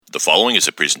The following is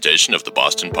a presentation of the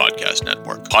Boston Podcast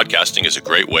Network. Podcasting is a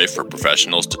great way for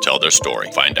professionals to tell their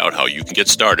story. Find out how you can get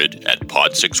started at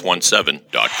pod617.com.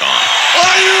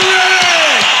 Are you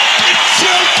ready? It's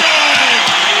showtime!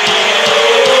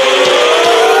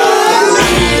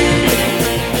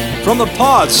 From the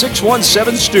Pod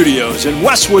 617 studios in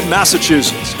Westwood,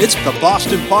 Massachusetts, it's the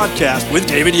Boston Podcast with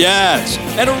David Yaz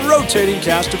and a rotating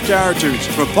cast of characters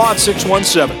from Pod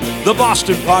 617, the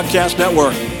Boston Podcast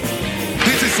Network.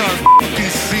 This is our f***ing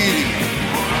city.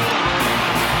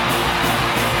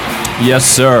 Yes,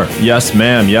 sir. Yes,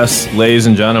 ma'am. Yes, ladies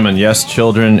and gentlemen. Yes,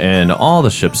 children, and all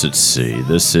the ships at sea.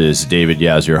 This is David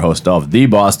Yaz, your host of the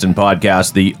Boston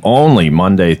Podcast, the only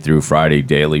Monday through Friday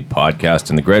daily podcast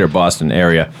in the greater Boston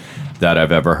area that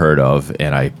I've ever heard of.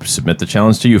 And I submit the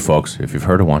challenge to you folks. If you've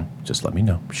heard of one, just let me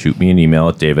know. Shoot me an email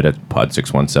at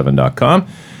david@pod617.com.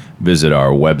 Visit our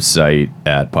website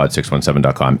at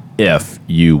pod617.com if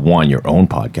you want your own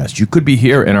podcast. You could be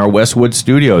here in our Westwood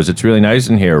studios. It's really nice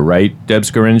in here, right, Deb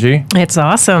Scaringi? It's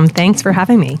awesome. Thanks for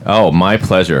having me. Oh, my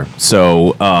pleasure.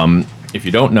 So, if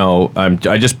you don't know,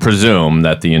 I just presume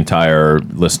that the entire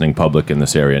listening public in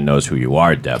this area knows who you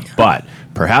are, Deb. But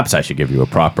perhaps I should give you a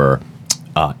proper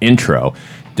intro.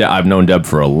 I've known Deb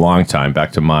for a long time,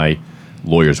 back to my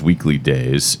Lawyers Weekly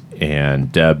days.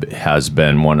 And Deb has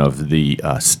been one of the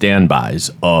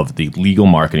standbys of the legal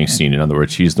marketing scene. In other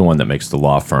words, she's the one that makes the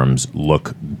law firms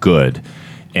look good.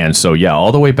 And so, yeah,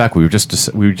 all the way back, we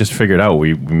just figured out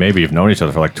we maybe have known each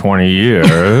other for like 20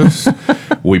 years.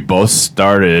 We both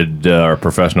started our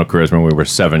professional careers when we were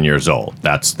 7 years old.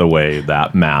 That's the way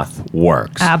that math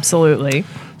works. Absolutely.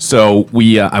 So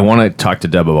I want to talk to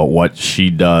Deb about what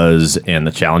she does and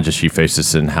the challenges she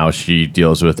faces and how she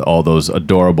deals with all those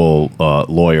adorable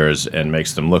lawyers and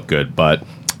makes them look good. But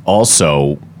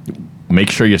also, make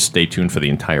sure you stay tuned for the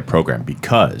entire program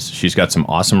because she's got some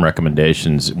awesome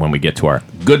recommendations when we get to our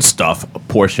good stuff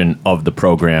portion of the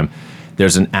program.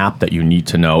 There's an app that you need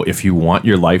to know if you want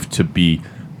your life to be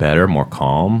better, more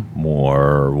calm,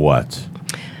 more what?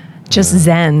 Just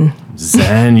zen.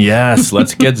 Zen, yes.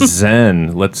 Let's get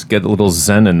zen. Let's get a little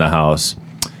zen in the house.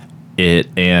 And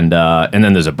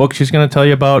then there's a book she's going to tell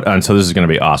you about, and so this is going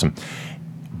to be awesome.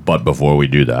 But before we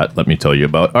do that, let me tell you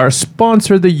about our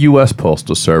sponsor, the U.S.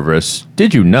 Postal Service.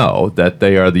 Did you know that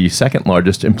they are the second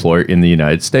largest employer in the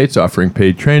United States, offering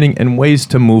paid training and ways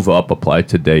to move up? Apply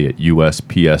today at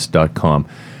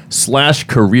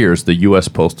usps.com/careers. The U.S.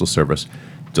 Postal Service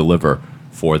deliver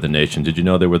for the nation. Did you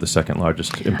know they were the second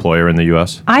largest employer in the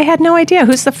U.S.? I had no idea.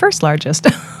 Who's the first largest?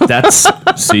 That's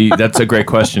a great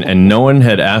question. And no one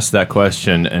had asked that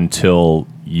question until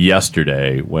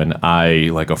yesterday when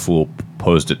I, like a fool,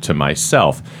 posed it to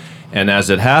myself. And as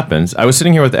it happens, I was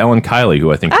sitting here with Ellen Kiley,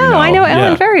 who I think you know. Oh, I know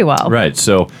Ellen very well. Right.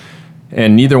 So,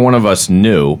 and neither one of us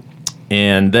knew.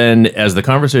 And then as the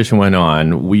conversation went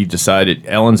on, we decided,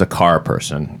 Ellen's a car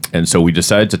person, and so we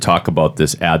decided to talk about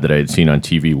this ad that I had seen on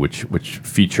TV, which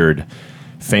featured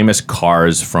famous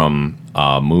cars from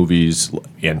movies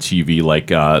and TV, like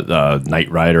Knight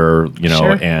Rider,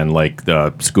 Sure. and like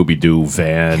the Scooby-Doo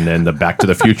van and the Back to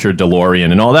the Future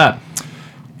DeLorean and all that.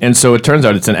 And so it turns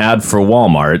out it's an ad for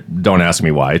Walmart. Don't ask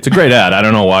me why. It's a great ad. I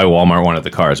don't know why Walmart wanted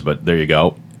the cars, but there you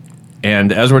go.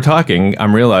 And as we're talking,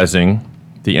 I'm realizing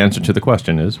the answer to the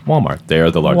question is Walmart. They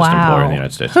are the largest employer in the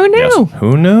United States. Who knew? Yes.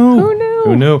 Who knew? Who knew?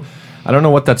 Who knew? I don't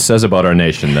know what that says about our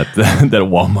nation, that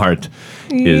Walmart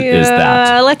is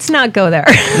that. Let's not go there.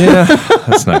 Yeah,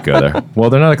 let's not go there. Well,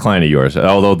 they're not a client of yours,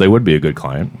 although they would be a good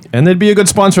client. And they'd be a good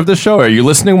sponsor of this show. Are you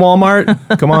listening,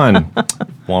 Walmart? Come on.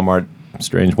 Walmart,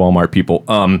 strange Walmart people.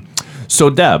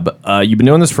 So, Deb, you've been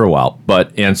doing this for a while,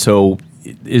 so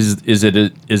is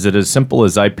it as simple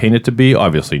as I paint it to be?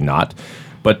 Obviously not.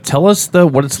 But tell us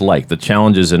what it's like, the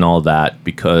challenges and all that,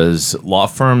 because law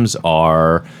firms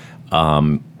are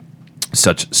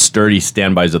such sturdy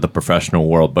standbys of the professional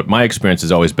world. But my experience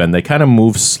has always been they kind of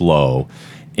move slow,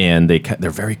 and they're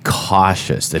very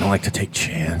cautious. They don't like to take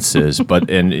chances,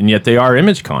 and yet they are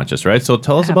image conscious, right? So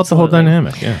tell us about the whole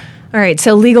dynamic. Yeah. All right.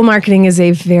 So legal marketing is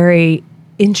a very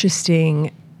interesting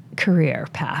career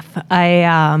path.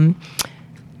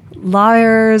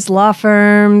 Lawyers, law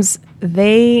firms,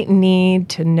 they need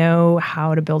to know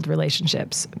how to build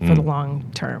relationships for the long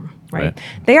term, right?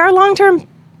 They are long-term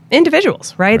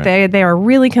individuals, right? They are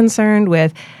really concerned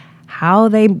with how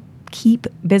they keep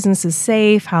businesses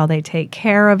safe, how they take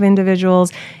care of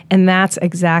individuals, and that's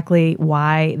exactly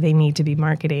why they need to be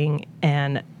marketing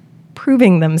and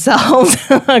proving themselves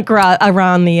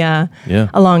around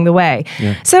along the way.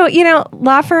 Yeah. So,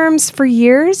 law firms for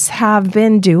years have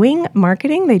been doing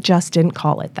marketing. They just didn't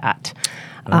call it that.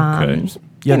 Okay.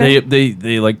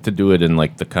 They like to do it in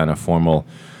like the kind of formal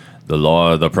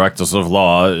the practice of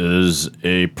law is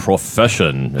a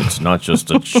profession. It's not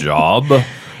just a job.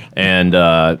 And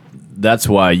that's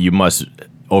why you must,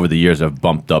 over the years, have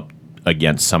bumped up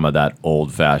against some of that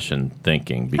old-fashioned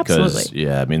thinking. Because, Absolutely.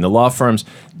 yeah, I mean, the law firms,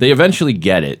 they eventually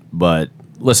get it, but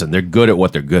listen, they're good at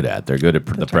what they're good at. They're good at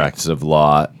the practice of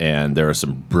law, and there are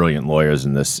some brilliant lawyers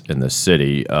in this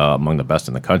city, among the best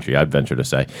in the country, I'd venture to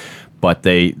say. But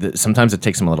sometimes it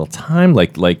takes them a little time.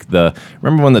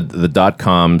 Remember when the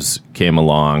dot-coms came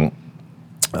along?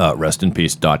 Rest in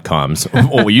peace, dot-coms.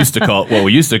 what we used to call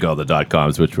the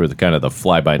dot-coms, which were the kind of the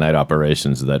fly-by-night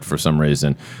operations that, for some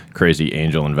reason, crazy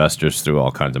angel investors threw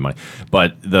all kinds of money.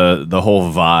 But the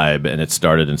whole vibe, and it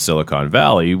started in Silicon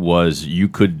Valley, was you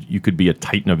could be a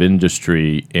titan of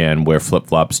industry and wear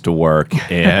flip-flops to work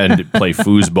and play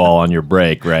foosball on your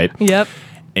break, right? Yep.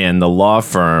 And the law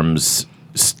firms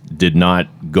did not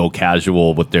go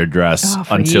casual with their dress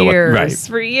until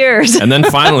for years. And then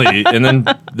finally,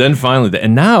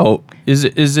 and now is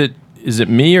it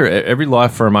me or every law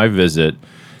firm I visit,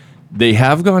 they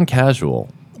have gone casual,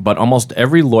 but almost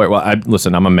every lawyer. Well,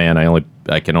 listen, I'm a man.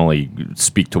 I can only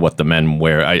speak to what the men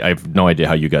wear. I have no idea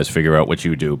how you guys figure out what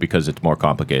you do because it's more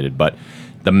complicated, but.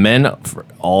 The men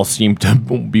all seem to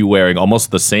be wearing almost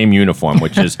the same uniform,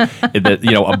 which is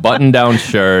a button-down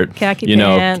shirt, khaki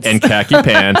pants, and khaki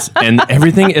pants, and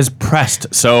everything is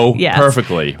pressed so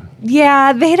perfectly.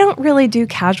 Yeah, they don't really do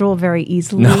casual very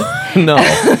easily. No.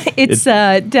 It's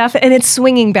and it's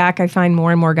swinging back. I find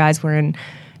more and more guys wearing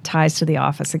ties to the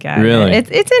office again. Really?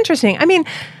 It's interesting. I mean,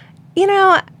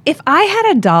 if I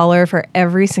had $1 for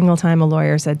every single time a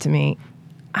lawyer said to me,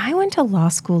 I went to law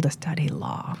school to study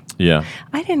law. Yeah.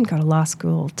 I didn't go to law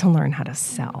school to learn how to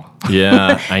sell.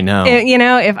 Yeah, I know.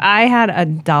 If I had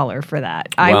 $1 for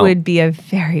that, I would be a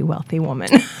very wealthy woman.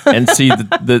 and so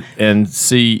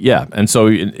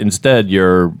instead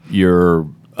you're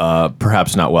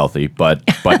perhaps not wealthy, but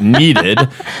needed,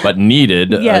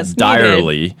 Yes,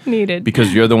 direly needed.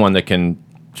 because you're the one that can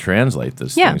translate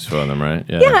these things for them, right?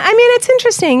 Yeah, I mean, it's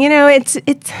interesting.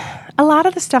 It's a lot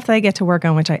of the stuff that I get to work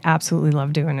on, which I absolutely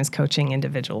love doing, is coaching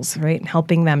individuals, right?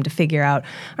 Helping them to figure out,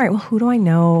 all right, well, who do I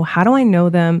know? How do I know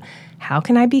them? How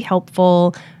can I be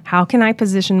helpful? How can I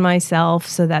position myself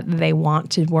so that they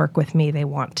want to work with me? They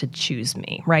want to choose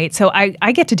me, right? So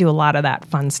I get to do a lot of that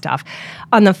fun stuff.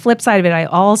 On the flip side of it, I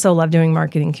also love doing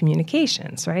marketing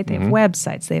communications, right? They have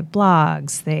websites, they have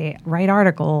blogs, they write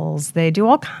articles, they do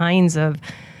all kinds of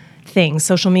things.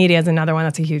 Social media is another one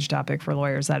that's a huge topic for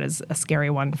lawyers. That is a scary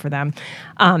one for them.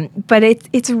 But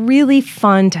it's really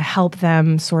fun to help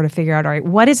them sort of figure out, all right,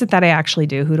 what is it that I actually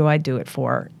do? Who do I do it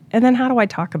for? And then how do I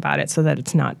talk about it so that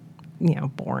it's not,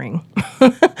 boring?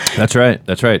 That's right.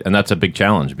 And that's a big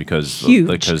challenge because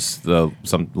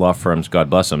some law firms, God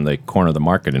bless them, they corner the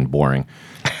market in boring.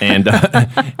 And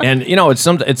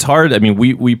it's hard. I mean,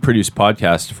 we produce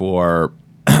podcasts for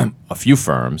a few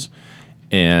firms.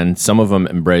 And some of them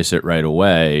embrace it right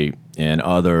away, and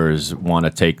others want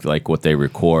to take what they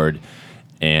record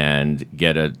and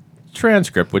get a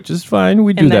transcript, which is fine.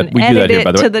 We do that. We do that here,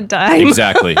 by the way. To the dime.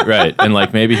 Exactly, right. And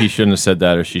maybe he shouldn't have said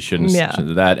that, or she shouldn't have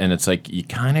said that. And it's you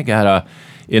kind of gotta,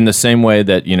 in the same way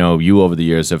that you over the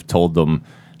years have told them.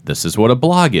 This is what a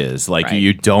blog is. Right.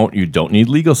 you don't need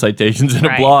legal citations in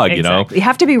a blog, exactly. You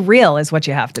have to be real is what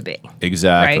you have to be.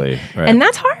 Exactly. Right. And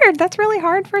that's hard. That's really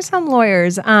hard for some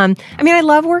lawyers. I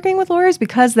love working with lawyers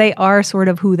because they are sort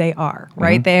of who they are,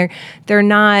 right?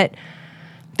 Mm-hmm.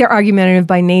 They're argumentative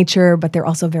by nature, but they're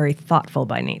also very thoughtful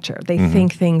by nature. They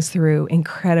think things through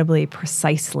incredibly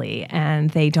precisely,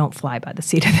 and they don't fly by the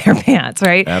seat of their pants,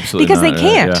 right? Absolutely. Because they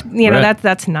can't. Right.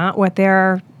 That's not what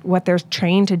they're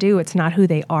trained to do. It's not who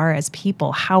they are as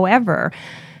people. However,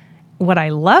 what I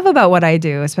love about what I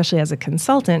do, especially as a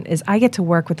consultant, is I get to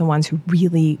work with the ones who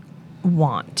really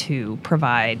want to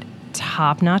provide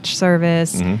top-notch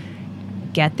service,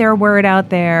 get their word out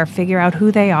there, figure out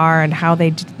who they are and how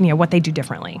they, what they do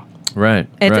differently. Right.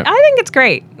 I think it's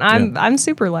great. I'm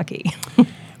super lucky.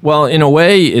 Well, in a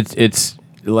way, it's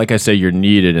like I say, you're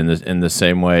needed in the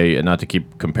same way, and not to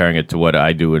keep comparing it to what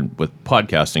I do with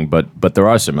podcasting, but there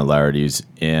are similarities.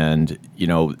 And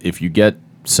if you get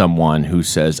someone who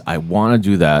says, I want to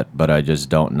do that, but I just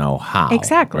don't know how.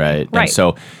 Exactly. Right. Right.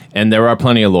 And there are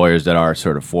plenty of lawyers that are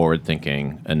sort of forward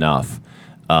thinking enough.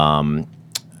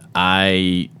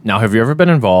 Now, have you ever been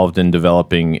involved in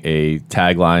developing a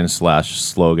tagline /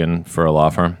 slogan for a law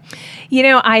firm?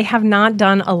 I have not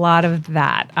done a lot of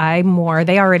that.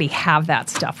 They already have that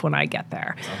stuff when I get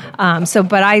there.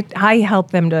 But I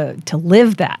help them to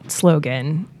live that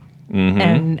slogan.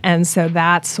 Mm-hmm. And so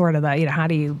that's sort of how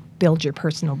do you build your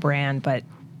personal brand, but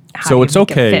how So you it's make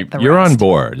it okay. fit the You're rest. on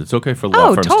board. It's okay for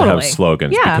law firms to have totally.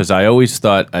 slogans Yeah. because I always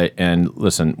thought. And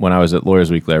listen, when I was at Lawyers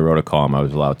Weekly, I wrote a column. I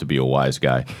was allowed to be a wise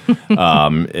guy.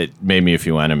 It made me a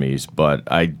few enemies, but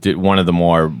I did one of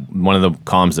the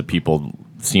columns that people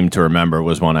seem to remember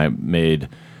was one I made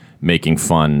making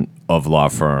fun of law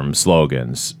firm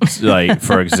slogans. Like,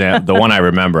 for example, the one I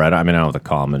remember, I don't have the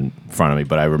column in front of me,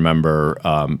 but I remember,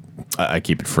 I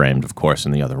keep it framed, of course,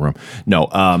 in the other room. No,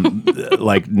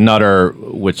 like Nutter,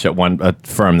 which a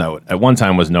firm that at one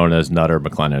time was known as Nutter,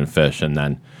 McLennan and Fish, and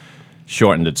then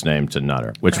shortened its name to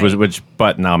Nutter,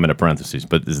 but now I'm in a parentheses,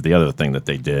 but this is the other thing that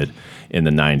they did in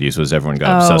the 90s was everyone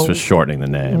got obsessed with shortening the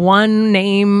name. One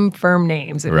name, firm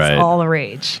names. It was all the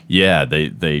rage. Yeah,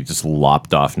 they just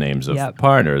lopped off names of Yep.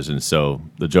 partners, and so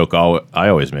the joke I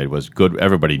always made was good.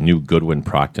 Everybody knew Goodwin,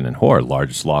 Proctor and Hoare,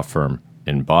 largest law firm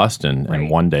in Boston, Right. and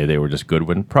one day they were just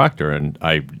Goodwin, Proctor, and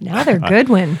Now they're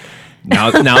Goodwin.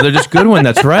 now they're just Goodwin.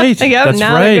 That's right. Yep, That's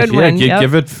now they're right. Goodwin. Yeah,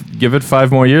 Yep. give it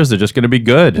 5 more years. They're just going to be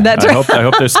good. That's I right.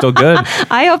 hope they're still good.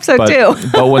 I hope so too.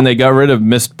 But when they got rid of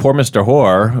poor Mr.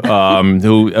 Hoare,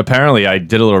 who apparently I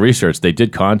did a little research, they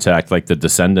did contact like the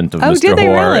descendant of Mr. did they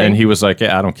Hoare, really? and he was like,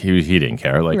 "Yeah, I don't." He didn't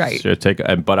care. Like, Right. sure,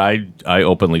 But I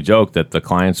openly joked that the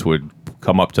clients would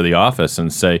come up to the office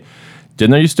and say,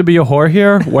 "Didn't there used to be a whore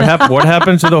here? What happened? What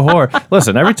happened to the whore?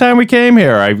 Listen, every time we came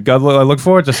here, I look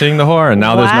forward to seeing the whore, and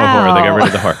now there's no whore. They got rid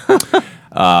of the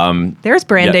whore." There's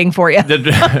branding for you.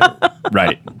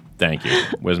 Right. Thank you.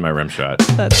 Where's my rim shot?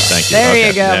 Thank you. There Okay,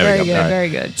 you go. there we Very go. good. All right. Very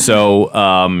good. So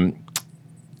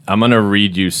I'm going to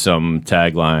read you some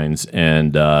taglines,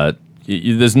 and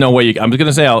there's no way I'm going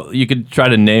to say you could try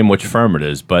to name which firm it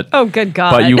is, but Oh, good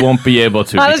God. but you won't be able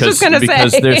to I was just gonna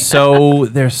because say.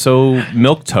 they're so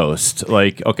milquetoast.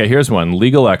 Like, okay, here's one: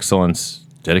 legal excellence,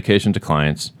 dedication to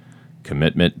clients,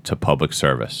 commitment to public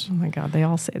service. Oh my God, they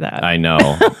all say that. I know.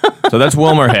 So that's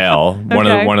Wilmer Hale,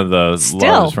 one of the Still,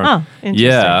 largest firms. interesting.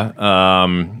 Yeah.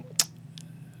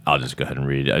 I'll just go ahead and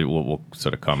read. We'll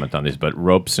sort of comment on these, but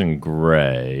Ropes and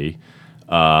Gray.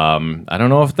 I don't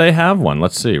know if they have one.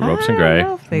 Let's see. Ropes and Gray. I don't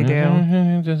know if they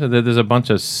do. There's a bunch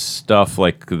of stuff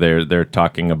like they're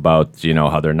talking about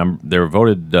how they're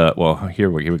voted. Well, here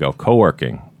we go.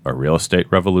 Co-working, a real estate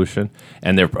revolution,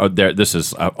 and they're this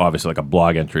is obviously like a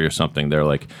blog entry or something. They're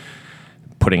like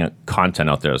putting content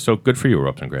out there. So good for you,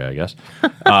 Ropes and Gray, I guess.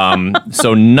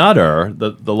 So Nutter,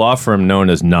 the law firm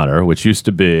known as Nutter, which used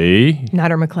to be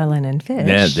Nutter, McClellan, and Fish.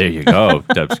 yeah, there you go.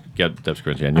 Deb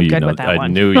Scaringi. I knew good with that I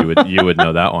one. knew you would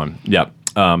know that one. Yep.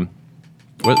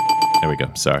 There we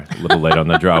go. Sorry, a little late on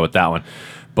the draw with that one,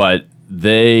 but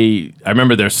I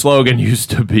remember their slogan used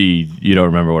to be. You don't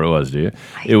remember what it was, do you?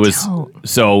 It was don't.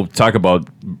 so talk about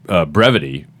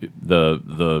brevity.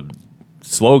 The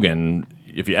slogan.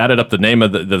 If you added up the name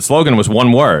of the slogan was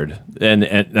one word, and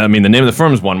I mean the name of the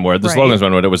firm is one word. The Right. slogan is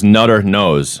one word. It was Nutter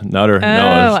Knows. Nutter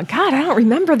Knows. Oh God, I don't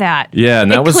remember that. Yeah,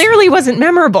 and that was clearly wasn't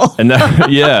memorable. and that,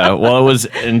 yeah, well, it was,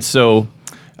 and so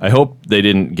I hope they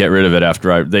didn't get rid of it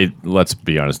after let's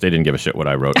be honest, they didn't give a shit what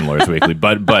I wrote in Lawyers Weekly,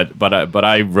 but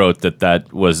I wrote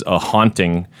that was a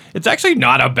haunting. It's actually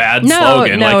not a bad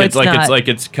slogan. No, like it's not.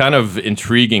 it's kind of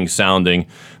intriguing sounding.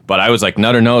 But I was like,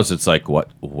 Nutter Knows. It's like, what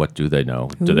do they know?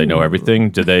 Do they know everything?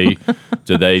 Do they know? It's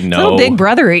a little big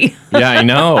brothery. Yeah, I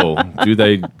know. Do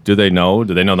they know?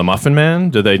 Do they know the Muffin Man?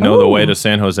 Do they know the way to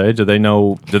San Jose? Do they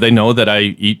know that I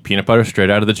eat peanut butter straight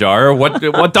out of the jar? What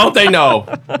don't they know?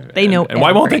 They know. And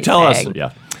why won't they tell us? everything.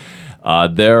 Yeah.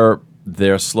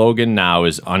 Their slogan now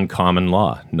is uncommon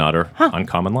law. Nutter,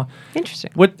 uncommon law.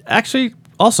 Interesting. What actually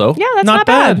also Yeah, that's not not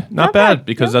bad. Not Not bad bad.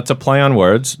 because Yep. that's a play on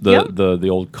words. Yep. The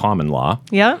old common law.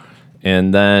 Yeah.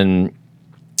 And then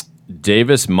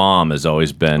Davis Mom has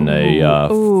always been a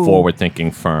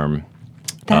forward-thinking firm.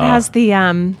 That has the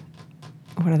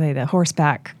what are they? The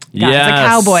horseback. guys, Yes, the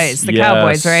cowboys. The yes.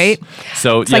 cowboys, right?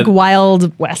 So It's like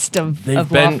Wild West of law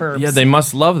firms. yeah, they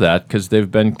must love that because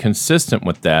they've been consistent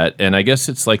with that, and I guess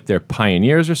it's like they're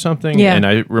pioneers or something. Yeah. And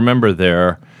I remember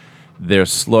they're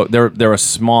slow. They're a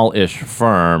small-ish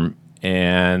firm,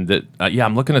 and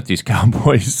I'm looking at these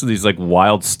cowboys, these like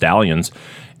wild stallions,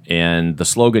 and the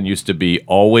slogan used to be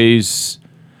always.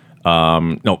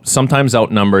 Sometimes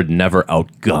outnumbered, never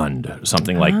outgunned,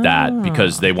 something like that,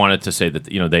 because they wanted to say that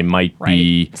they might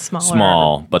be Right. Smaller.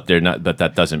 small, but they're not. But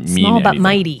that doesn't mean Small but anything.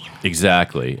 mighty.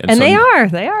 Exactly, And so they are.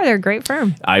 They're a great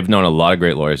firm. I've known a lot of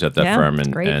great lawyers at that Yeah, firm, it's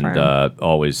a great and firm.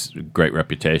 always great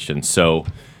reputation. So,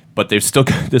 but they've still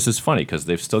got, this is funny because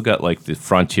they've still got like the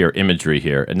frontier imagery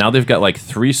here, and now they've got like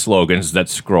 3 slogans that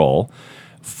scroll.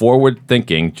 Forward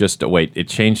thinking, wait, it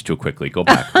changed too quickly. Go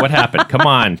back. What happened? Come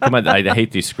on. I hate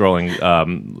these scrolling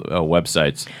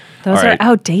websites. Those All are right.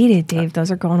 outdated, Dave.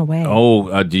 Those are going away.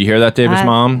 Oh, do you hear that, Davis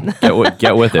mom?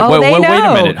 Get with it. Oh, wait they a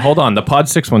know. minute. Hold on. The Pod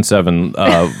 617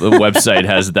 website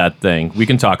has that thing. We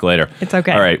can talk later. It's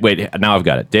okay. All right. Wait. Now I've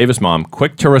got it. Davis mom,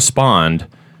 quick to respond,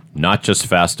 not just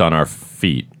fast on our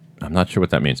feet. I'm not sure what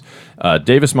that means.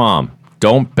 Davis mom,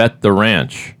 don't bet the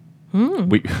ranch.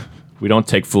 We don't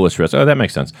take foolish risks. Oh, that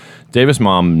makes sense. Davis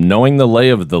mom, knowing the lay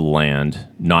of the land,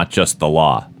 not just the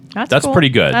law. That's cool. pretty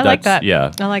good. I like that.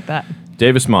 Yeah. I like that.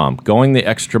 Davis mom, going the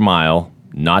extra mile,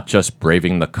 not just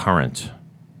braving the current.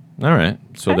 All right.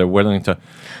 So they're willing to.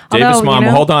 Davis Although, mom,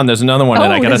 hold on. There's another one,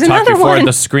 and I got to there's talk another before one.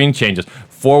 the screen changes.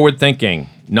 Forward thinking,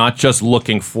 not just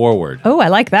looking forward. Oh, I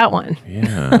like that one.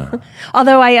 Yeah.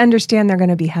 Although I understand they're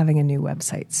going to be having a new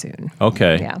website soon.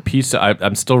 Okay. Yeah.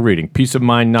 I'm still reading. Peace of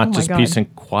mind, not my just God. peace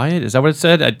and quiet. Is that what it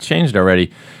said? I changed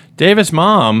already. Davis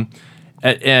mom,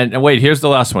 and wait, here's the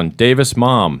last one. Davis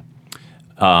mom.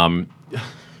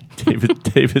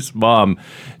 Davis mom.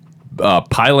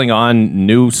 Piling on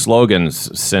new slogans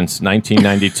since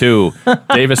 1992.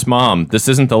 Davis mom, this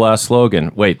isn't the last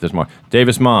slogan. Wait, there's more.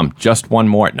 Davis mom, just one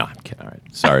more. No, I'm kidding. All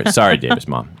right. Sorry, Davis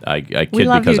mom. I kid We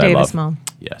love because you, I Davis love. mom.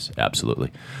 Yes,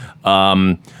 absolutely.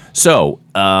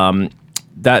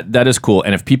 That is cool.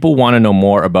 And if people want to know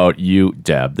more about you,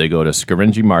 Deb, they go to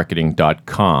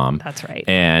scaringimarketing.com. That's right.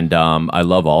 And I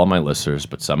love all of my listeners,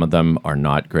 but some of them are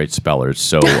not great spellers.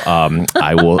 So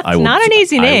I will. not an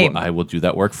easy name. I will do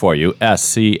that work for you.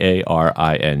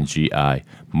 SCARINGI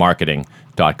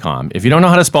marketing.com. If you don't know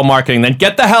how to spell marketing, then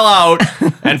get the hell out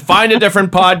and find a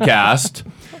different podcast.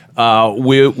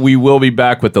 We will be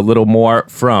back with a little more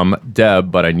from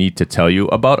Deb, but I need to tell you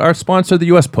about our sponsor, the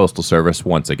U.S. Postal Service.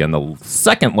 Once again, the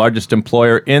second largest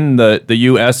employer in the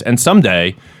U.S., and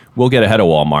someday we'll get ahead of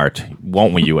Walmart,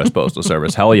 won't we, U.S. Postal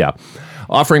Service? Hell yeah.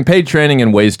 Offering paid training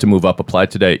and ways to move up. Apply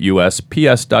today at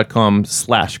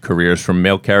USPS.com/careers. From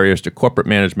mail carriers to corporate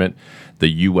management,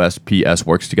 the USPS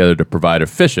works together to provide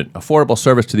efficient, affordable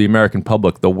service to the American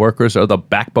public. The workers are the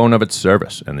backbone of its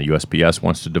service, and the USPS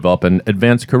wants to develop an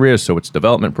advanced careers, so its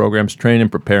development programs train and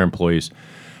prepare employees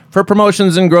for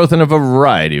promotions and growth in a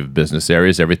variety of business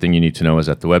areas. Everything you need to know is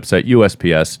at the website,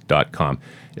 USPS.com.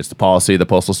 It's the policy of the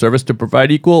Postal Service to provide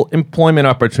equal employment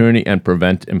opportunity and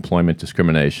prevent employment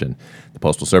discrimination. The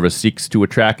Postal Service seeks to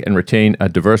attract and retain a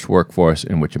diverse workforce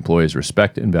in which employees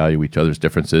respect and value each other's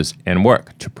differences and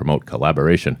work to promote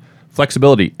collaboration,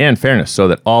 flexibility, and fairness so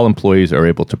that all employees are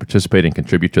able to participate and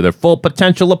contribute to their full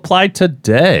potential. Apply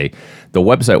today. The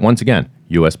website, once again,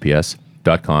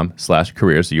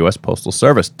 USPS.com/careers, the U.S. Postal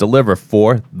Service. Deliver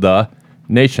for the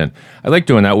nation. I like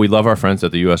doing that. We love our friends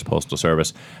at the U.S. Postal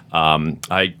Service.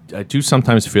 I do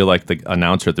sometimes feel like the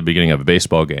announcer at the beginning of a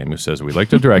baseball game who says, we'd like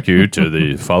to direct you to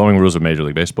the following rules of Major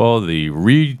League Baseball. The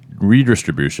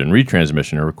redistribution,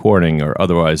 retransmission, or recording, or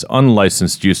otherwise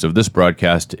unlicensed use of this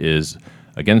broadcast is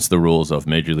against the rules of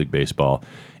Major League Baseball,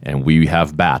 and we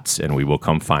have bats, and we will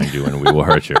come find you, and we will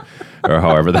hurt you. Or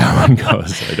however that one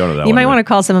goes. I don't know that one. You might want to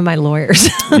call some of my lawyers.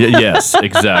 Yes,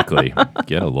 exactly.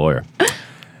 Get a lawyer.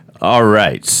 All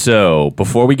right. So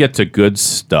before we get to good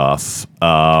stuff,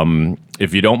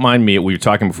 if you don't mind me, we were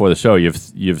talking before the show. You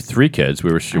have 3 kids.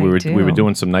 We were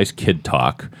doing some nice kid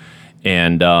talk,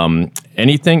 and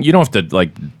anything you don't have to like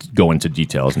go into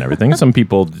details and everything. Some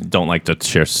people don't like to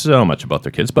share so much about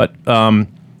their kids, but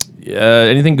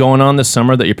anything going on this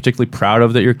summer that you're particularly proud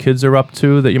of that your kids are up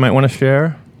to that you might want to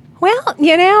share? Well,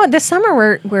 this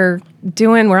summer we're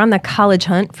on the college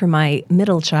hunt for my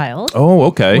middle child. Oh,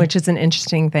 okay. Which is an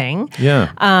interesting thing.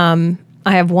 Yeah. I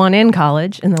have one in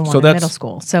college and then one in middle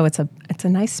school. So it's a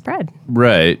nice spread.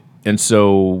 Right. And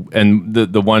so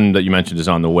the one that you mentioned is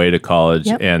on the way to college,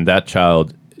 Yep. and that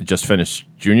child just finished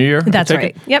junior year. That's I take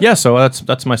right. it? Yep. Yeah, so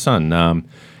that's my son.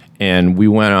 And we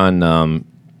went on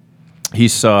he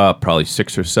saw probably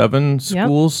 6 or 7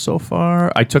 schools so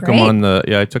far. I took him Great. on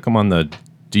the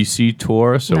DC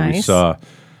tour, so we Nice. saw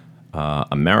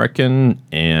American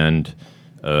and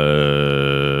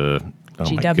oh my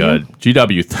GW. God,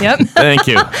 GW. Yep. Thank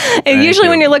you. And usually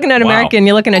when you're looking at Wow. American,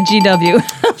 you're looking at GW.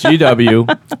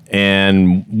 GW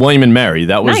and William and Mary.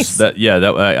 That was Nice. that. Yeah,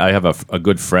 that I have a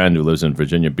good friend who lives in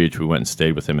Virginia Beach. We went and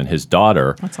stayed with him, and his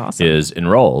daughter That's awesome. is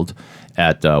enrolled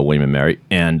at William and Mary.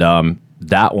 And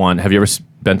that one, have you ever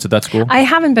been to that school? I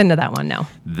haven't been to that one, no.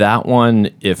 That one,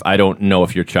 if I don't know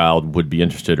if your child would be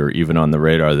interested or even on the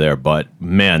radar there, but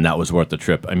man, that was worth the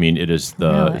trip. I mean, it's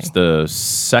the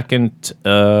second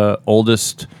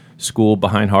oldest school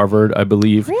behind Harvard, I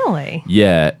believe. Really?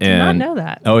 Yeah, Did not know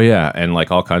that. Oh yeah, and like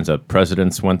all kinds of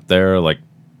presidents went there, like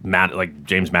like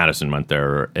James Madison went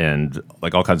there, and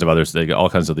like all kinds of others. They got all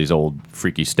kinds of these old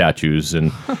freaky statues,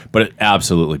 but an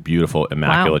absolutely beautiful,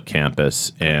 immaculate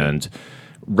campus, and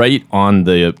right on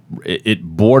it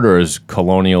borders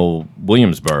Colonial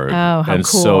Williamsburg. Oh, how and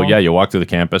cool. so you walk through the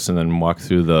campus and then walk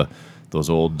through those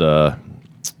old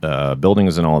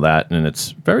buildings and all that, and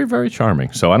it's very, very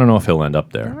charming. So I don't know if he'll end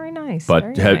up there. Very nice.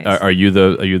 But very nice. are you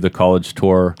the college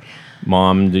tour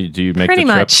mom? Do you make Pretty the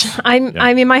much? trips?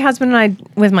 I mean, my husband and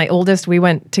I, with my oldest, we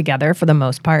went together for the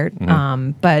most part.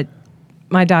 But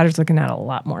my daughter's looking at a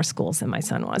lot more schools than my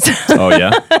son was. Oh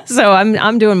yeah, So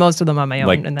I'm doing most of them on my own.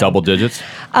 like and then, double digits,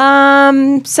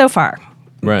 so far.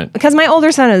 right? Because my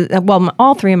older son is,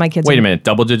 all three of my kids. Wait a minute,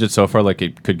 double digits so far? Like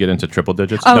it could get into triple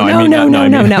digits? Oh,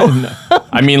 no.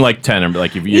 I mean like 10 or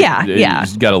like if you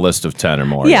you've got a list of 10 or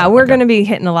more. Yeah, we're okay. going to be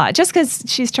hitting a lot just because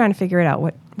she's trying to figure it out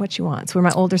what she wants. Where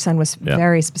my older son was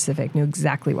very specific, knew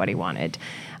exactly what he wanted.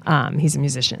 He's a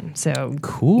musician, so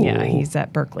cool. Yeah, he's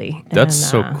at Berkeley. That's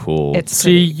so cool. It's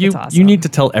you awesome. you need to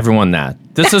tell everyone that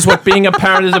this is what being a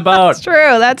parent is about. That's true.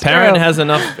 That's Parent true. has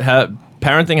enough.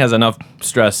 Parenting has enough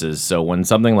stresses, so when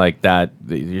something like that,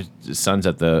 your son's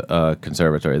at the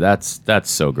conservatory. That's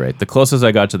so great. The closest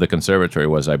I got to the conservatory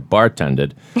was I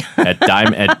bartended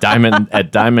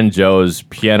at Diamond Joe's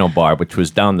Piano Bar, which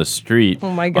was down the street Oh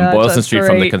my on gosh, Boylston that's Street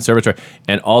from the great. conservatory,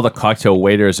 and all the cocktail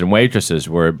waiters and waitresses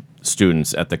were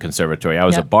students at the conservatory. I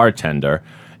was a Yep. bartender.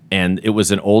 And it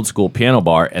was an old school piano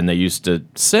bar, and they used to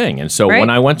sing. And so Right. when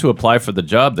I went to apply for the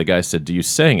job, the guy said, "Do you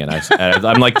sing?" And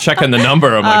I'm like checking the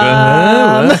number. I'm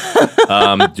like,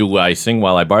 what? "Do I sing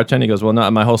while I bartend?" He goes, "Well,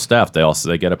 no, my whole staff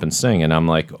they get up and sing." And I'm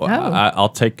like, "I'll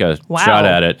take a Wow. shot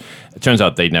at it." It turns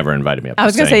out they never invited me up. I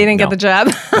was going to say you didn't get the job.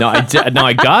 No, I did. No,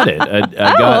 I got it. I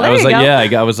there was you like,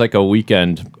 go. I was like a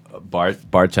weekend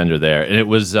bartender there, and it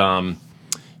was.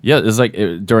 It was like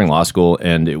during law school,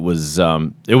 and it was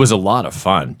a lot of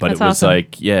fun. But That's it was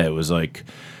awesome. like,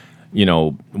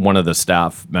 one of the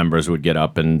staff members would get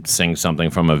up and sing something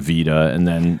from Evita, and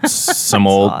then some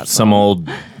old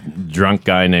drunk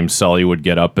guy named Sully would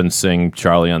get up and sing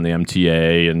Charlie on the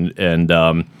MTA, and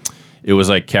it was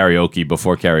like karaoke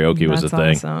before karaoke was a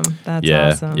thing. Awesome. That's Yeah.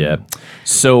 awesome.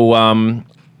 So,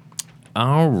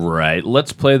 all right,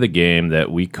 let's play the game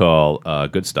that we call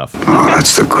Good Stuff.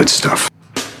 That's the good stuff.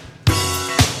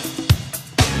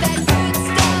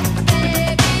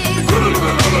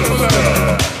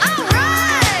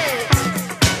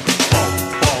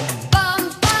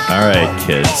 All right,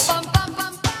 kids.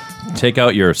 Take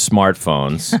out your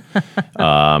smartphones.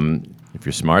 If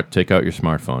you're smart, take out your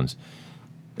smartphones.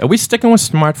 Are we sticking with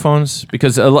smartphones?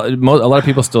 Because a lot of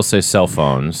people still say cell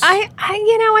phones.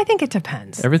 I think it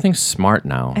depends. Everything's smart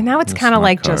now. And now it's There's kind of smart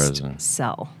like cars just and-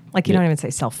 cell. Like you don't even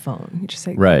say cell phone. You just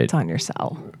say Right. it's on your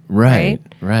cell. Right.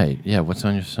 Yeah. What's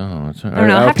on your phone? I don't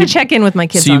know. I have to check in with my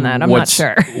kids on that. I'm not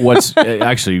sure. What's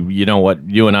actually, you know what?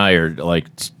 You and I are like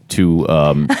too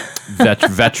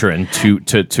veteran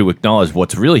to acknowledge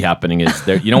what's really happening is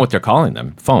there. You know what they're calling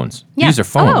them? Phones. Yeah. These are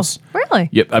phones. Oh, really?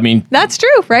 Yep. I mean, That's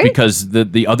true, right? because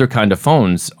the other kind of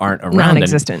phones aren't around.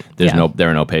 Non-existent, There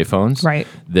are no pay phones. Right.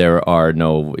 There are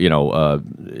no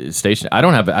station. I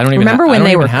don't even Remember when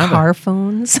they were have car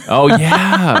phones? Oh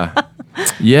yeah.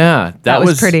 Yeah, That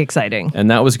was pretty exciting. And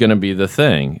that was going to be the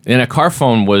thing. And a car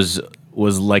phone was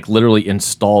like literally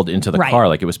installed into the Right. car,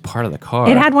 like it was part of the car.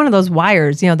 It had one of those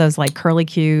wires, those like curly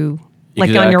Q, like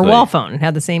on your Exactly. wall phone. It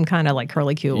had the same kind of like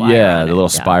curly Q wire. yeah, on the it. little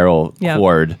spiral Yep.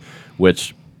 cord,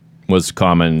 which was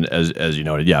common as you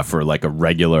noted, for like a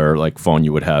regular like phone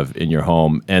you would have in your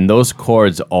home, and those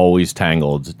cords always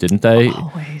tangled, didn't they?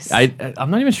 Always.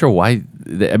 I'm not even sure why.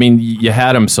 I mean, you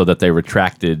had them so that they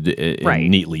retracted Right.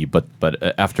 neatly, but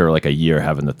after like a year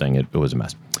having the thing, it was a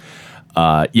mess.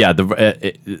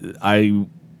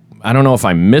 I don't know if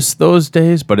I miss those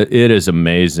days, but it is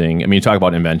amazing. I mean, you talk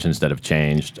about inventions that have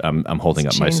changed. I'm holding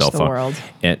It's up my changed cell the phone. world.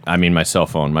 And, I mean, my cell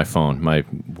phone, my phone, my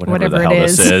whatever the Whatever hell it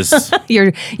this is.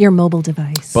 your mobile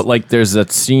device. But like, there's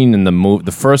that scene in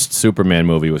the first Superman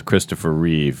movie with Christopher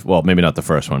Reeve. Well, maybe not the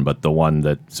first one, but the one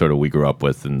that sort of we grew up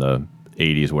with in the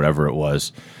 80s, whatever it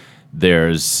was.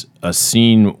 There's a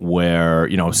scene where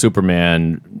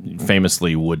Superman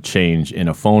famously would change in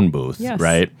a phone booth, Yes.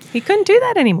 right? He couldn't do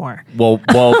that anymore. But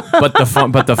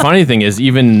the funny thing is,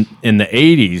 even in the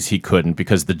 80s, he couldn't,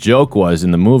 because the joke was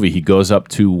in the movie he goes up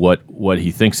to what he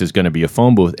thinks is going to be a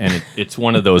phone booth, and it's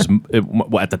one of those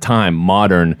at the time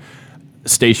modern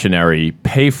stationary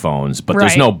pay phones, but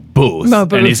there's Right. no booth. No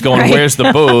booth, And he's going, right. "Where's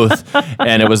the booth?"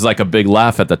 And it was like a big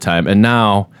laugh at the time. And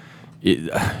now,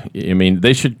 I mean,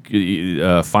 they should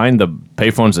find the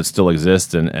payphones that still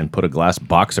exist and put a glass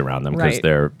box around them, because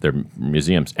Right. they're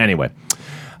museums. Anyway,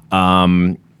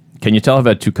 Can you tell I've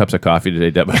had 2 cups of coffee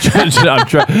today, Deb?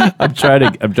 I'm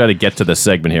trying to get to the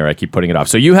segment here. I keep putting it off.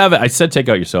 So you have, I said, take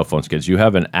out your cell phones, kids. You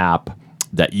have an app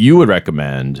that you would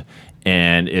recommend,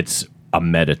 and it's a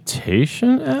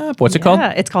meditation app. What's it called?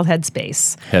 Yeah, it's called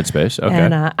Headspace. Headspace. Okay.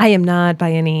 And I am not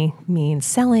by any means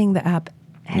selling the app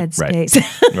Headspace.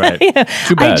 Right. Yeah.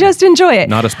 Too bad. I just enjoy it.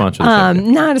 Not a sponsor.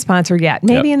 Not a sponsor yet.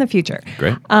 Maybe Yep. in the future.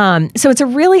 Great. So it's a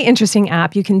really interesting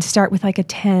app. You can start with like a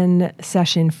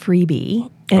 10-session freebie,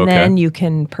 and Okay. then you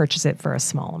can purchase it for a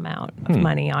small amount of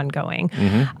money ongoing.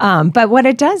 Mm-hmm. But what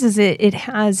it does is it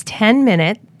has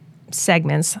 10-minute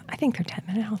segments. I think they're 10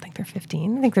 minutes. I don't think they're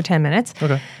 15. I think they're 10 minutes.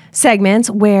 Okay. Segments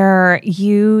where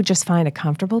you just find a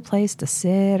comfortable place to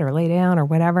sit or lay down or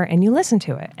whatever, and you listen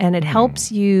to it. And it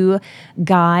helps you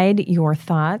guide your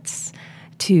thoughts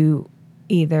to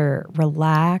either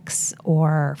relax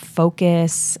or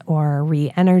focus or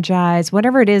re-energize,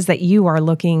 whatever it is that you are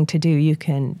looking to do, you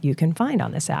can find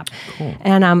on this app. Cool.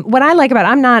 And what I like about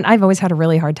it, I've always had a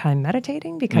really hard time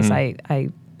meditating because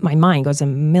my mind goes a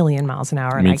million miles an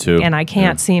hour, Me too. and I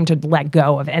can't seem to let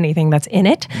go of anything that's in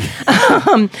it.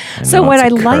 So what it's I a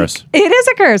like, curse. it is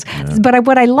a curse. But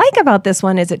what I like about this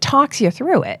one is it talks you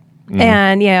through it.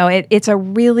 And it's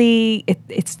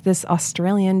it's this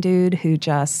Australian dude who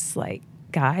just like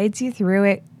guides you through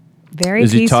it very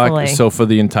Does he peacefully. talk? So for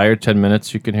the entire 10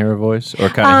 minutes, you can hear a voice, or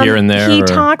kind of here and there. He or?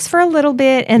 talks for a little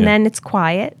bit, and Yeah. then it's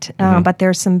quiet. But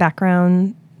there's some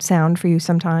background sound for you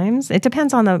sometimes. It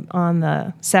depends on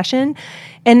the session,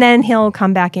 and then he'll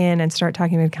come back in and start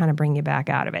talking to kind of bring you back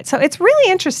out of it. So it's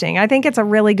really interesting. I think it's a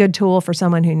really good tool for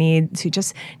someone who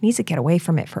just needs to get away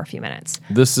from it for a few minutes.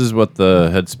 This is what the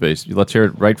Headspace. Let's hear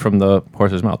it right from the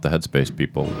horse's mouth. The Headspace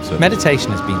people. So.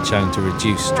 Meditation has been shown to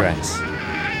reduce stress,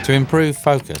 to improve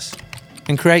focus,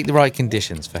 and create the right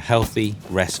conditions for healthy,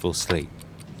 restful sleep.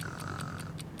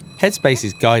 Headspace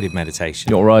is guided meditation.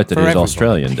 You're right that for he's everyone,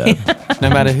 Australian, Deb. no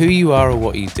matter who you are or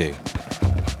what you do.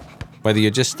 Whether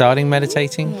you're just starting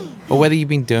meditating or whether you've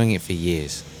been doing it for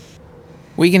years.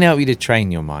 We can help you to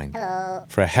train your mind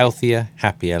for a healthier,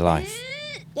 happier life.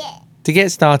 To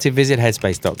get started, visit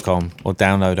headspace.com or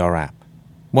download our app.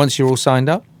 Once you're all signed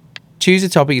up, choose a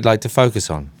topic you'd like to focus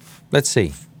on. Let's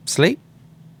see, sleep?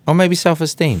 Or maybe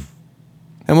self-esteem?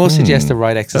 And we'll suggest the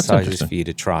right exercises interesting. for you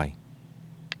to try.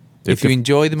 They're If you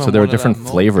enjoy them, So and there are wanna different learn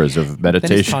more, flavors of then it's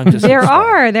meditation. time to There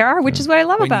subscribe. are, which is what I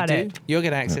love When about you it. do, you'll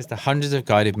get access to hundreds of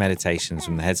guided meditations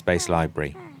from the Headspace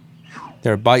library.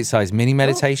 There are bite-sized mini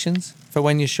meditations for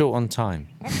when you're short on time.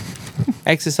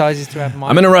 Exercises to have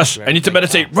I'm in a rush. I need to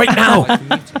meditate right now.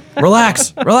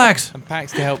 Relax. And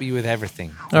packs to help you with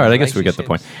everything. All right, I guess we get the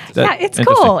point. Yeah, it's Interesting.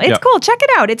 cool. It's Yeah. cool. Check it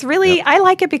out. It's really, I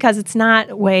like it because it's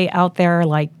not way out there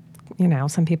like,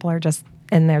 some people are just,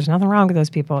 and there's nothing wrong with those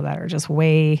people that are just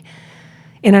way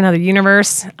in another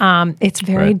universe. It's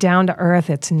very Right. down to earth.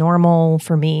 It's normal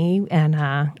for me. And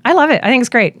I love it. I think it's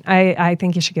great. I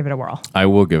think you should give it a whirl. I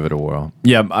will give it a whirl.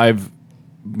 Yeah, I've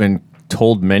been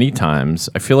told many times.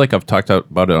 I feel like I've talked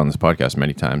about it on this podcast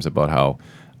many times about how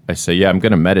I say, yeah, I'm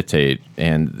going to meditate,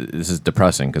 and this is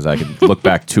depressing because I could look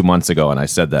back 2 months ago and I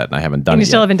said that, and I haven't done And it you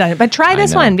still yet. haven't done it. But try I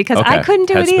this know. one because I Okay. couldn't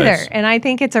do it Headspace. either. And I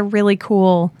think it's a really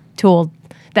cool tool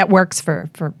that works for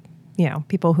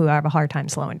people who have a hard time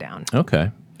slowing down.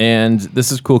 Okay. And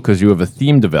this is cool because you have a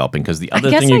theme developing, because the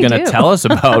other guess thing you're I going to do. tell us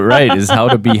about, right, is how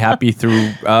to be happy through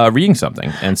reading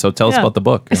something. And so tell us Yeah. about the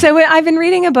book. So I've been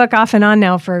reading a book off and on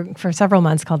now for several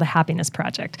months called The Happiness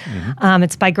Project.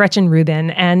 It's by Gretchen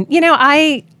Rubin. And,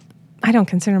 I don't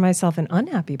consider myself an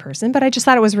unhappy person, but I just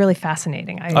thought it was really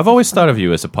fascinating. I've always thought of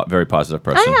you as a very positive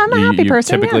person. I am a happy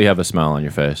person, You typically yeah. have a smile on your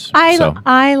face.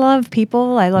 I love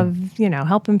people. I love,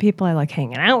 helping people. I like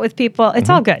hanging out with people.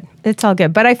 It's all good. It's all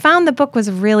good. But I found the book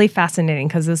was really fascinating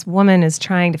because this woman is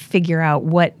trying to figure out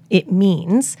what it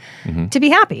means to be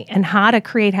happy and how to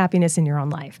create happiness in your own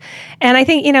life. And I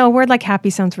think, a word like happy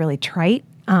sounds really trite.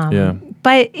 Yeah.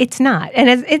 But it's not, and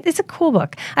it's a cool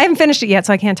book. I haven't finished it yet,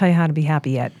 so I can't tell you how to be happy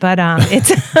yet. But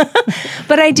it's,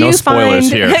 but I do No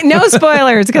spoilers find here. no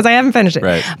spoilers because I haven't finished it.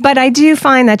 Right. But I do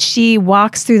find that she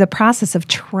walks through the process of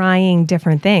trying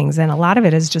different things, and a lot of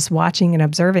it is just watching and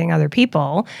observing other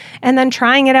people, and then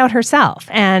trying it out herself.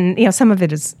 And some of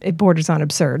it borders on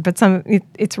absurd, but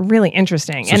it's really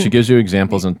interesting. So and she gives you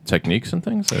examples and techniques and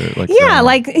things?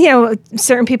 Or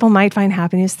certain people might find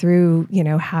happiness through,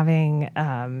 having,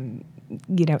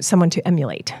 someone to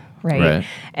emulate, right?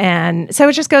 And so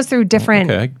it just goes through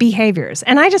different behaviors.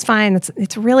 And I just find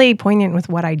it's really poignant with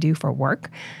what I do for work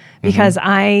because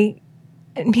I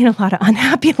meet a lot of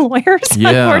unhappy lawyers,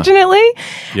 unfortunately.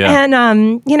 Yeah.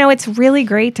 And, it's really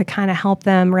great to kind of help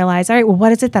them realize, all right, well,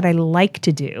 what is it that I like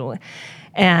to do?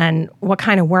 And what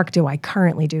kind of work do I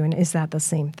currently do? And is that the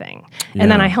same thing?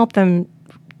 And then I help them,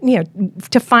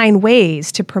 to find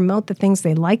ways to promote the things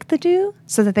they like to do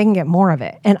so that they can get more of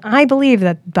it. And I believe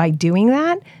that by doing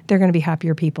that, they're going to be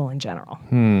happier people in general.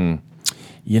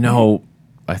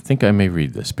 I think I may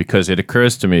read this because it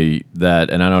occurs to me that,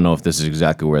 and I don't know if this is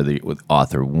exactly where the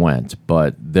author went,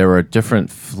 but there are different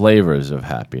flavors of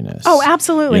happiness. Oh,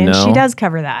 absolutely. And she does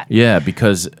cover that. Yeah,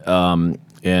 because,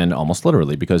 and almost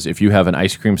literally, because if you have an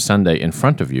ice cream sundae in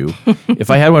front of you, if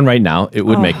I had one right now, it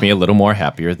would make me a little more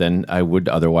happier than I would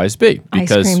otherwise be.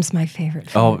 Because, ice cream's my favorite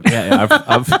food. Oh, yeah.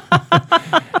 I've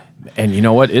and you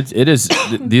know what? It is.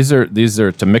 These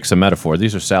are to mix a metaphor.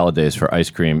 These are salad days for ice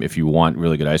cream if you want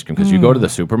really good ice cream. Because you go to the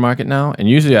supermarket now, and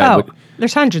usually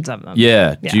there's hundreds of them.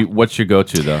 Yeah. What's your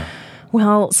go-to though?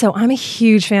 Well, so I'm a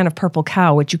huge fan of Purple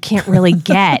Cow, which you can't really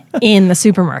get in the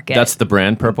supermarket. That's the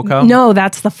brand Purple Cow? No,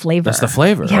 that's the flavor. That's the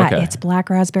flavor. Yeah, okay. It's black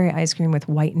raspberry ice cream with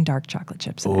white and dark chocolate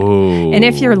chips in Ooh. it. And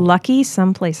if you're lucky,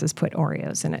 some places put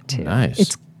Oreos in it too. Nice.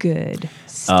 It's good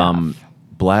stuff.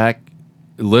 Black.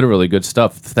 Literally good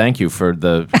stuff. Thank you for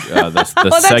the that's right. the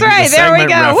There we segment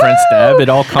go. reference, Woo! Deb. It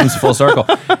all comes full circle.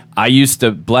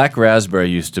 Black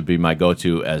raspberry used to be my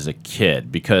go-to as a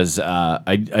kid because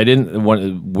I didn't.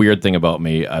 One weird thing about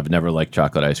me, I've never liked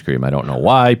chocolate ice cream. I don't know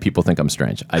why. People think I'm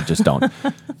strange. I just don't.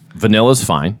 Vanilla's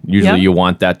fine. Usually you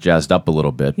want that jazzed up a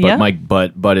little bit.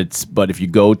 But but if you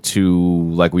go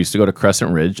to, like, we used to go to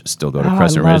Crescent Ridge, still go to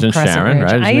Crescent Ridge and Sharon,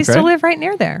 right? I used to live right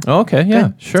near there. Oh, okay, yeah,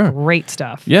 Good. sure. It's great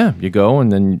stuff. Yeah, you go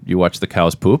and then you watch the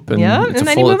cows poop, and it's and a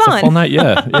then full, you move it's a on. full night.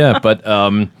 Yeah. But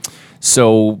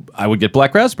so I would get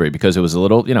black raspberry because it was a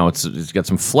little, it's got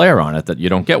some flair on it that you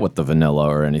don't get with the vanilla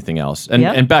or anything else.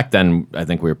 And back then, I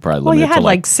think we were probably limited Well, you had to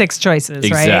like 6 choices,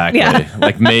 exactly, right? Yeah.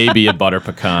 like maybe a butter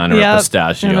pecan or a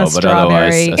pistachio, and a but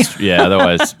strawberry.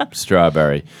 otherwise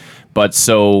strawberry. But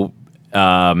so.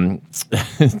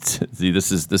 See,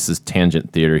 this is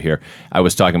tangent theater here. I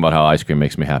was talking about how ice cream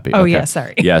makes me happy. Oh, okay. yeah,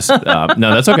 sorry. Yes, no,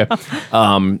 that's okay.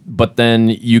 But then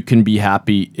you can be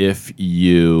happy if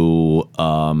you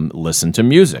listen to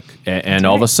music, and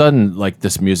all of a sudden, like,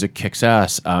 this music kicks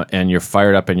ass, and you're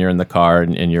fired up, and you're in the car,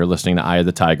 and you're listening to Eye of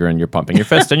the Tiger, and you're pumping your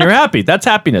fist, and you're happy. That's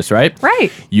happiness, right?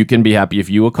 Right. You can be happy if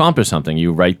you accomplish something.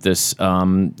 You write this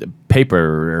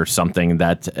paper or something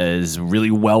that is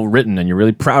really well written and you're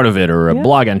really proud of it, or a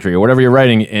blog entry or whatever you're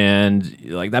writing,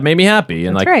 and like that made me happy.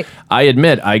 And That's like right. I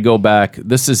admit, I go back.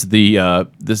 This is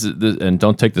and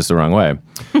don't take this the wrong way.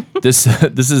 This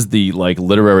is the like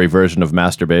literary version of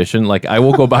masturbation. Like I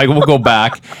will go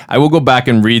back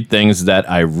and read things that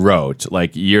I wrote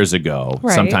like years ago,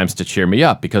 Right. sometimes to cheer me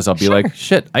up, because I'll be like,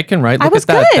 shit, I can write. Look was at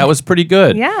that. good. That was pretty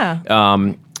good.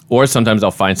 Yeah. Or sometimes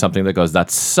I'll find something that goes,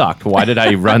 that sucked. Why did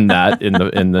I run that in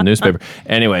the newspaper?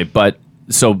 Anyway, but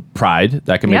so pride,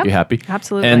 that can make you happy.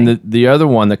 Absolutely. And the other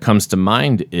one that comes to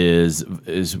mind is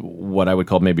what I would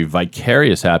call maybe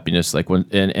vicarious happiness, like when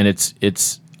and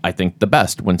it's I think the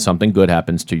best when something good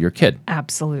happens to your kid.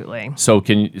 Absolutely. So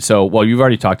well, you've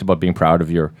already talked about being proud of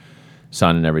your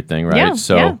son and everything, right? Yeah,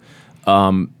 So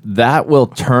that will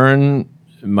turn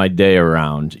my day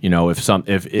around,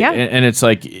 and it's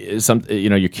like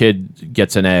your kid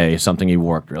gets an A, something he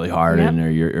worked really hard in, or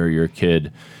your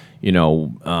kid,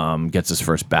 gets his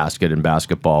first basket in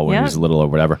basketball when he's little or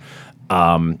whatever.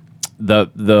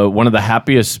 The one of the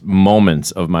happiest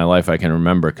moments of my life I can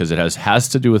remember, because it has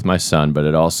to do with my son, but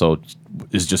it also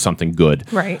is just something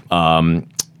good. Right.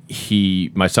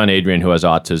 My son Adrian, who has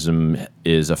autism,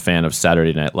 is a fan of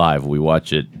Saturday Night Live. We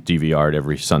watch it DVR'd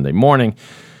every Sunday morning.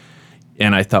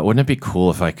 And I thought, wouldn't it be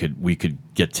cool if we could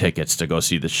get tickets to go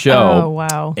see the show? Oh,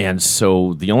 wow. And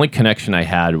so the only connection I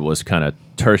had was kind of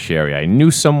tertiary. I knew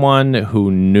someone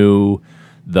who knew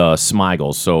the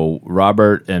Smigels. So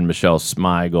Robert and Michelle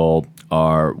Smigel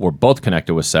were both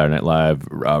connected with Saturday Night Live.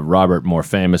 Robert, more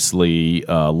famously,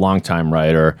 a longtime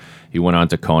writer. He went on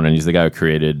to Conan. He's the guy who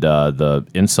created the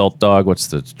Insult Dog. What's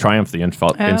the Triumph the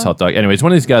Insult Dog? Anyways,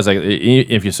 one of these guys, like,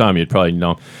 if you saw him, you'd probably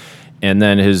know. And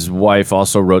then his wife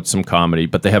also wrote some comedy,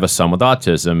 but they have a son with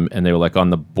autism, and they were like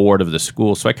on the board of the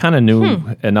school. So I kind of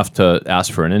knew enough to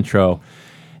ask for an intro,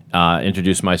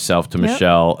 introduce myself to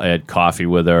Michelle. I had coffee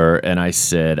with her, and I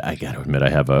said, I got to admit, I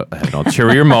have an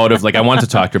ulterior motive. Like, I wanted to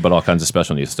talk to her about all kinds of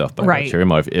special needs stuff, but I have an ulterior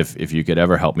motive. If you could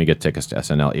ever help me get tickets to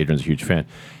SNL, Adrian's a huge fan.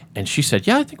 And she said,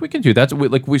 yeah, I think we can do that.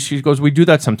 She goes, we do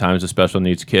that sometimes with special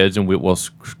needs kids, and we'll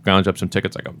scrounge up some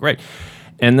tickets. I go, great.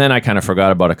 And then I kind of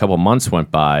forgot about a couple months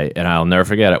went by, and I'll never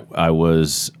forget it. I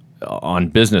was on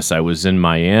business. I was in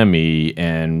Miami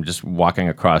and just walking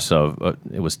across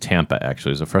it was Tampa, actually.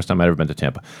 It was the first time I'd ever been to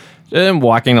Tampa. And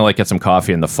walking to get some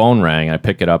coffee, and the phone rang. I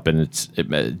pick it up, and it's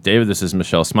David. This is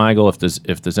Michelle Smigel.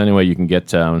 If there's any way you can get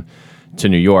down to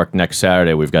New York next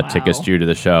Saturday, we've got tickets due to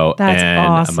the show. That's and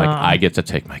awesome. I'm like, I get to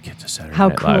take my kid to Saturday How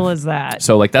Night cool Live. is that?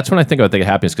 So that's when I think of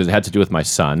happiness, because it had to do with my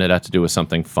son. It had to do with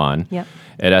something fun. Yep.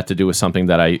 It had to do with something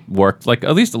that I worked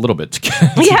at least a little bit to get.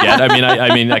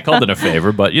 I mean, I called it a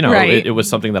favor, but Right. it was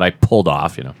something that I pulled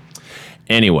off.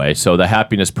 Anyway, so the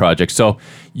Happiness Project. So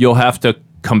you'll have to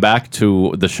come back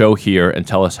to the show here and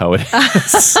tell us how it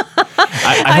is.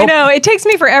 I know. It takes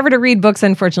me forever to read books,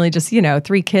 unfortunately. Just,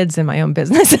 3 kids in my own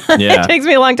business. Yeah. It takes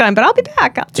me a long time, but I'll be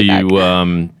back. Do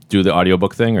you do the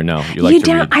audiobook thing or no? You like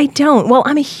to read? I don't. Well,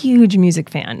 I'm a huge music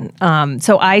fan.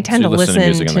 So I tend to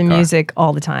listen to music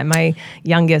all the time. My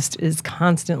youngest is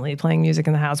constantly playing music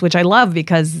in the house, which I love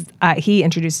because he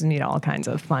introduces me to all kinds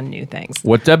of fun new things.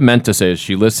 What Deb meant to say is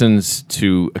she listens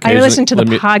to I listen to the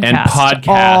podcast and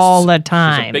podcasts all the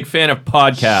time. She's a big fan of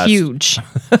podcasts. Huge.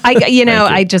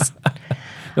 I just...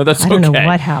 No, that's okay. I don't know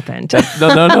what happened.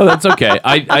 No, that's okay.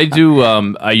 I do.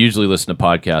 I usually listen to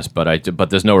podcasts, but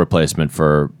there's no replacement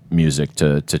for music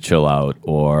to chill out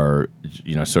or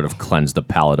sort of cleanse the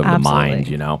palate of Absolutely.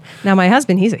 the mind. Now my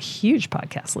husband, he's a huge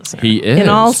podcast listener. He is. In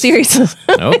all seriousness,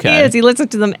 Okay. he is. He listens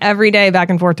to them every day, back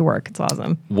and forth to work. It's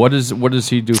awesome. What does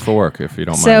he do for work, if you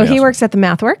don't mind? So me he asking? works at the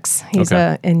MathWorks. He's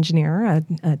Okay. an engineer,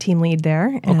 a team lead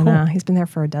there, and cool. he's been there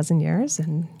for 12 years,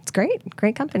 and it's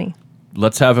great company.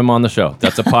 Let's have him on the show.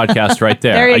 That's a podcast right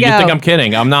there. There you go. You think I'm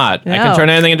kidding? I'm not. I can No. turn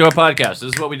anything into a podcast.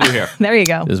 This is what we do here. There you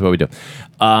go. This is what we do.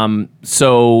 Awesome.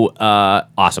 So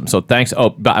thanks.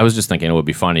 Oh, but I was just thinking it would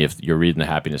be funny if you're reading the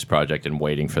Happiness Project and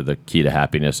waiting for the key to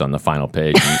happiness on the final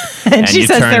page. And she you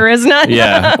says there is none.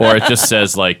 Yeah, or it just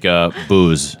says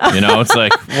booze. It's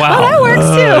like, wow. that works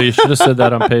too. You should have said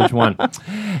that on page 1.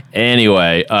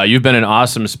 Anyway, you've been an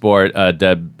awesome sport,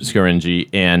 Deb Scaringi.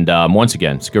 And once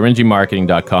again,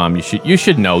 ScaringiMarketing.com. You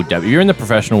should know Deb. If you're in the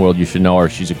professional world, you should know her.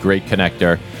 She's a great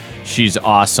connector. She's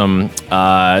awesome.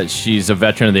 She's a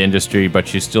veteran of the industry, but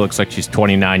she still looks like she's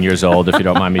 29 years old, if you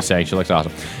don't mind me saying. She looks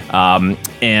awesome.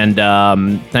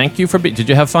 Thank you for did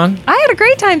you have fun? I had a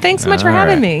great time. Thanks so much for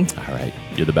having me. All right.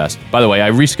 You're the best. By the way, I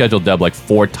rescheduled Deb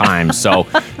 4 times, so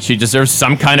she deserves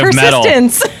some kind of medal.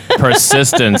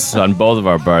 Persistence on both of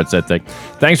our parts, I think.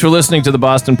 Thanks for listening to the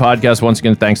Boston Podcast. Once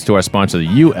again, thanks to our sponsor, the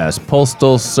U.S.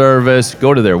 Postal Service.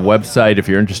 Go to their website if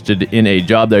you're interested in a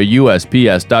job there,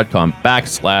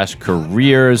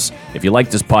 usps.com/careers. If you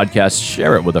like this podcast,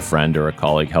 share it with a friend or a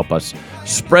colleague. Help us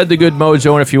spread the good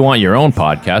mojo. And if you want your own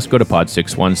podcast, go to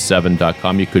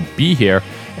pod617.com. You could be here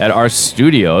at our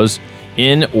studios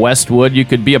in Westwood. You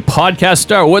could be a podcast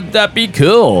star. Wouldn't that be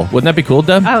cool? Wouldn't that be cool,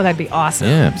 Deb? Oh, that'd be awesome.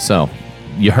 Yeah, so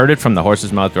you heard it from the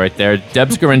horse's mouth right there. Deb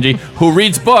Scaringi, who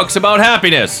reads books about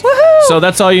happiness. Woohoo! So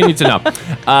that's all you need to know.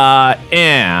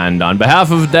 And on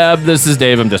behalf of Deb, this is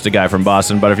Dave. I'm just a guy from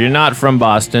Boston. But if you're not from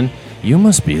Boston, you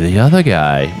must be the other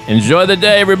guy. Enjoy the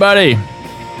day, everybody.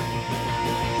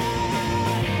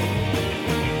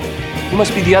 You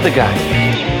must be the other guy.